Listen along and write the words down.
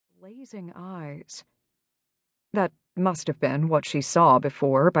blazing eyes. That must have been what she saw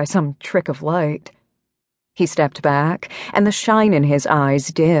before by some trick of light. He stepped back, and the shine in his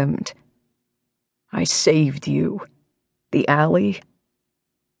eyes dimmed. "I saved you. The alley.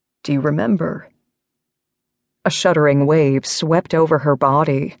 Do you remember?" A shuddering wave swept over her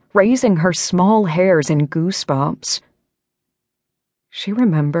body, raising her small hairs in goosebumps. She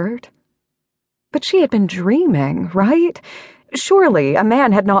remembered. But she had been dreaming, right? Surely a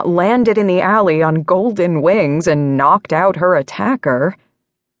man had not landed in the alley on golden wings and knocked out her attacker.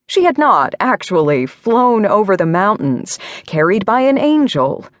 She had not actually flown over the mountains, carried by an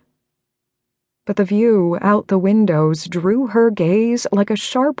angel. But the view out the windows drew her gaze like a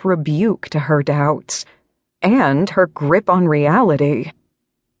sharp rebuke to her doubts, and her grip on reality.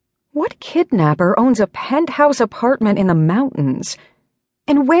 What kidnapper owns a penthouse apartment in the mountains?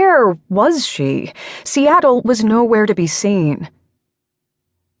 And where was she? Seattle was nowhere to be seen.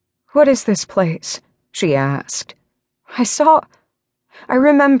 "What is this place?" she asked. I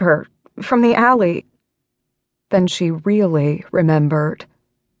remember, from the alley." Then she really remembered.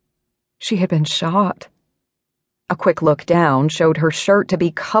 She had been shot. A quick look down showed her shirt to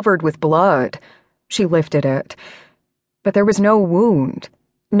be covered with blood. She lifted it. But there was no wound,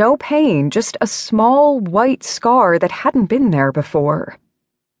 no pain, just a small white scar that hadn't been there before.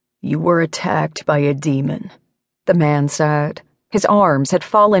 "You were attacked by a demon," the man said. His arms had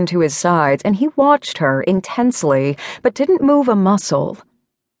fallen to his sides, and he watched her intensely, but didn't move a muscle.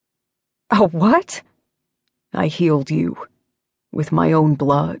 "A what?" "I healed you, with my own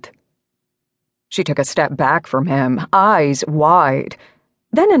blood." She took a step back from him, eyes wide.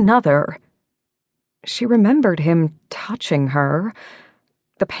 Then another. She remembered him touching her,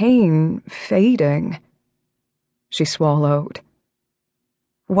 the pain fading. She swallowed.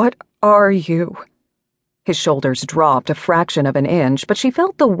 "What are you?" His shoulders dropped a fraction of an inch, but she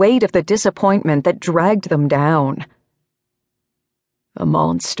felt the weight of the disappointment that dragged them down. "A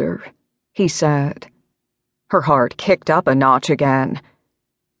monster," he said. Her heart kicked up a notch again.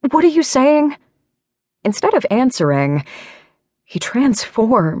 "What are you saying?" Instead of answering, he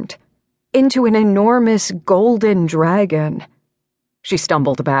transformed into an enormous golden dragon. She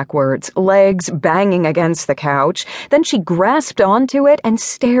stumbled backwards, legs banging against the couch. Then she grasped onto it and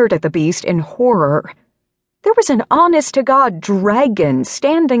stared at the beast in horror. There was an honest-to-God dragon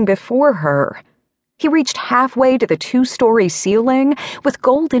standing before her. He reached halfway to the 2-story ceiling with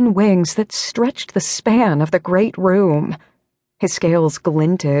golden wings that stretched the span of the great room. His scales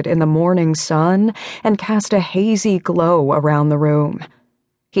glinted in the morning sun and cast a hazy glow around the room.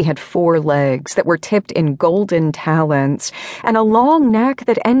 He had 4 legs that were tipped in golden talons, and a long neck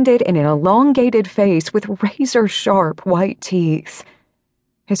that ended in an elongated face with razor-sharp white teeth.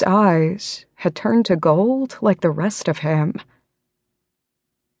 His eyes had turned to gold like the rest of him.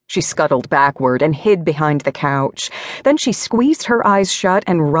 She scuttled backward and hid behind the couch. Then she squeezed her eyes shut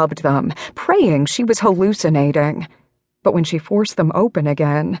and rubbed them, praying she was hallucinating. But when she forced them open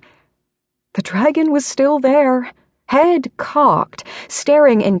again, the dragon was still there, head cocked,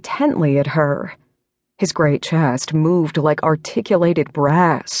 staring intently at her. His great chest moved like articulated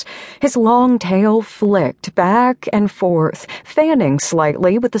brass. His long tail flicked back and forth, fanning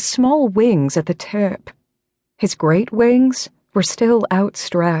slightly with the small wings at the tip. His great wings were still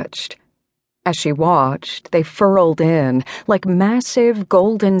outstretched. As she watched, they furled in, like massive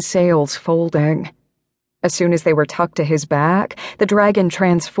golden sails folding. As soon as they were tucked to his back, the dragon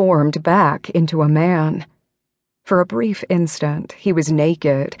transformed back into a man. For a brief instant, he was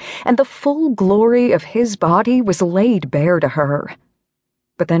naked, and the full glory of his body was laid bare to her.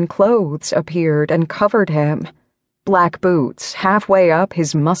 But then clothes appeared and covered him. Black boots halfway up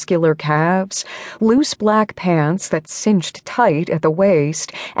his muscular calves, loose black pants that cinched tight at the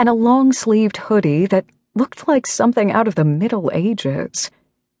waist, and a long-sleeved hoodie that looked like something out of the Middle Ages.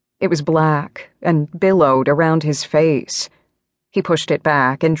 It was black and billowed around his face. He pushed it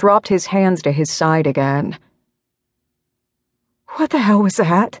back and dropped his hands to his side again. "What the hell was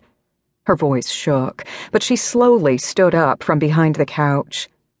that?" Her voice shook, but she slowly stood up from behind the couch.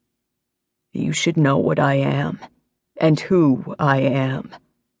 "You should know what I am, and who I am."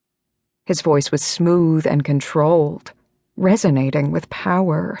 His voice was smooth and controlled, resonating with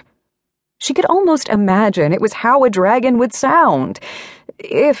power. She could almost imagine it was how a dragon would sound,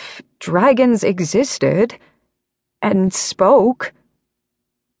 if dragons existed, and spoke.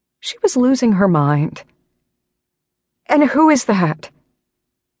 She was losing her mind. "And who is that?"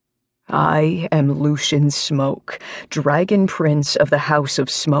 "I am Lucian Smoke, Dragon Prince of the House of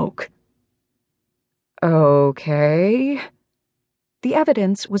Smoke." Okay. The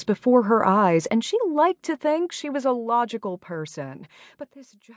evidence was before her eyes, and she liked to think she was a logical person, but this